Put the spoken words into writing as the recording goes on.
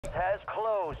Has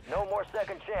closed. No more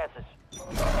second chances.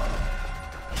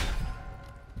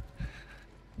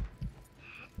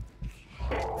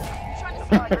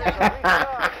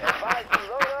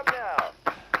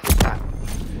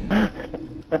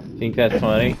 Think that's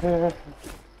funny?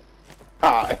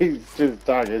 He's just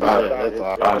talking shit. That's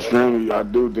all. I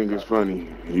do think it's funny.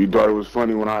 You thought it was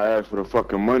funny when I asked for the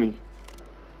fucking money.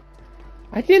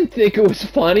 I didn't think it was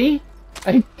funny.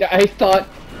 I thought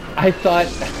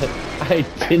I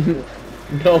didn't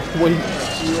know what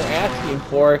you were asking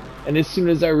for, and as soon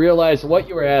as I realized what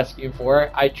you were asking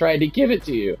for, I tried to give it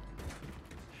to you.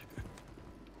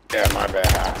 Yeah, my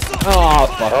bad. Oh,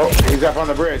 fuck. Oh, he's up on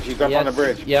the bridge. He's up on the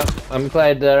bridge. Yep, I'm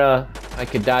glad that I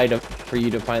could die for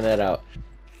you to find that out.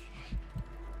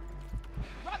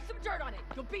 Rub some dirt on it.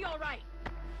 You'll be all right.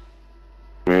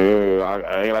 Yeah,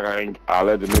 I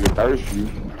let the nigga thirst you.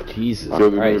 Jesus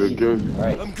Christ.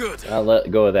 Alright. I'm good. I'll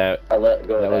let go of that. That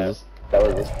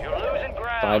was just You're losing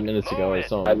ground. 5 minutes ago or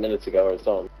something. 5 minutes ago or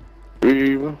something.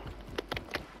 Even.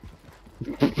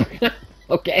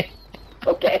 Okay.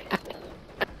 Okay.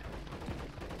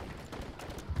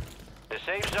 The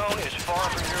safe zone is far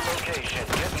from your location.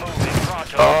 Get moving,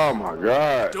 pronto. Oh my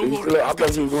God. Don't worry, I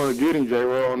thought you was going to get him,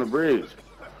 J-Roll, on the bridge.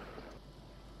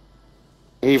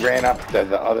 He ran up to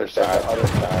the other side.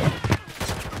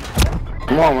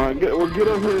 Come on, man. Get up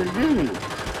here and get him.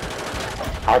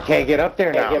 I can't get up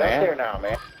there now,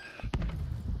 man.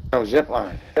 No zip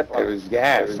line. It was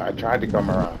gas. I tried to come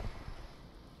around.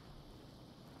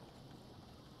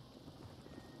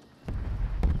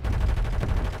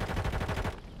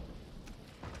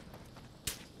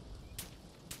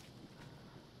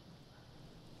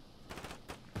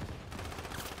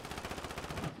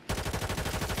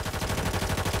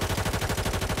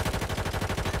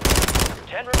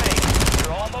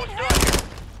 You're almost done.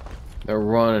 They're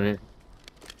running.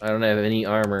 I don't have any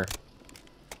armor.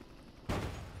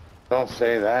 Don't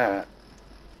say that.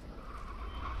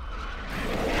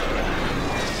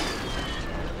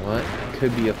 What?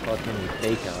 Could be a fucking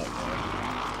takeout.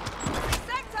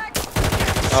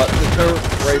 They're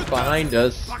right behind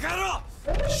us. Back it up!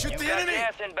 Shoot the Got enemy!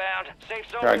 gas inbound. Safe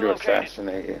zone Tried to relocated.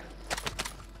 assassinate you.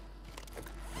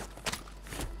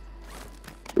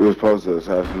 We was supposed to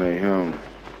assassinate him.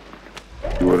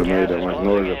 You would have made that much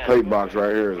noise. There's a plate box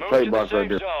right here. There's a Move plate to box the right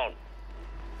safe there. zone.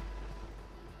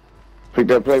 Pick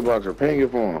that plate box or ping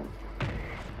it for him.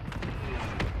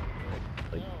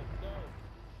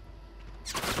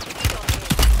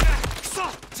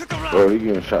 Took a round! Oh, he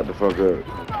getting shot the fuck up.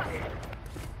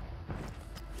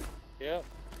 Yep.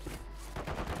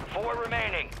 4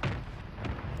 remaining.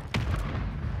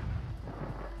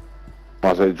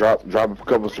 I say drop a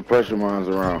couple suppression mines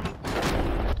around.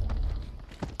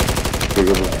 Pick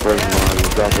up a suppression mine and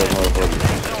drop that motherfucker.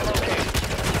 Zone located.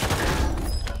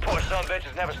 Poor son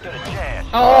bitches never stood a chance.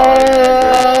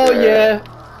 Oh yeah.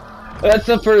 That's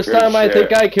the first Good time I shit.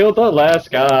 think I killed the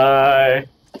last guy.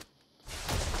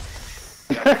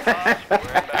 We're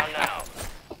inbound now.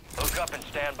 Hook up and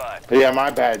stand by. Yeah,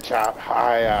 my bad, Chop.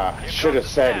 I should have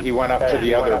said he went up to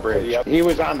the other bridge. He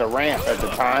was on the ramp at the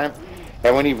time,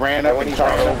 and when he ran up and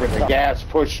started over, the gas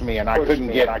pushed me, and I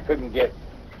couldn't get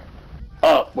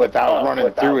up without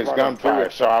running through his gunfire.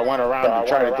 So I went around to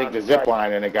try to take the zip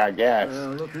line, and it got gas.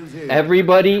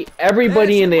 Everybody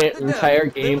in the entire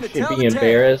game should be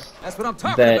embarrassed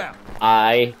that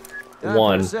I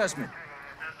won.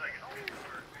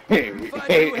 Good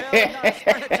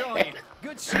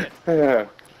shit. Yeah.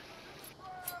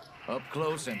 Up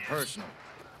close and personal.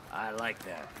 I like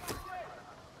that.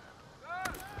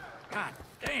 God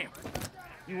damn.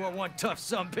 You are one tough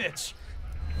sumbitch.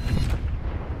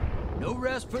 No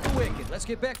rest for the wicked. Let's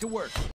get back to work.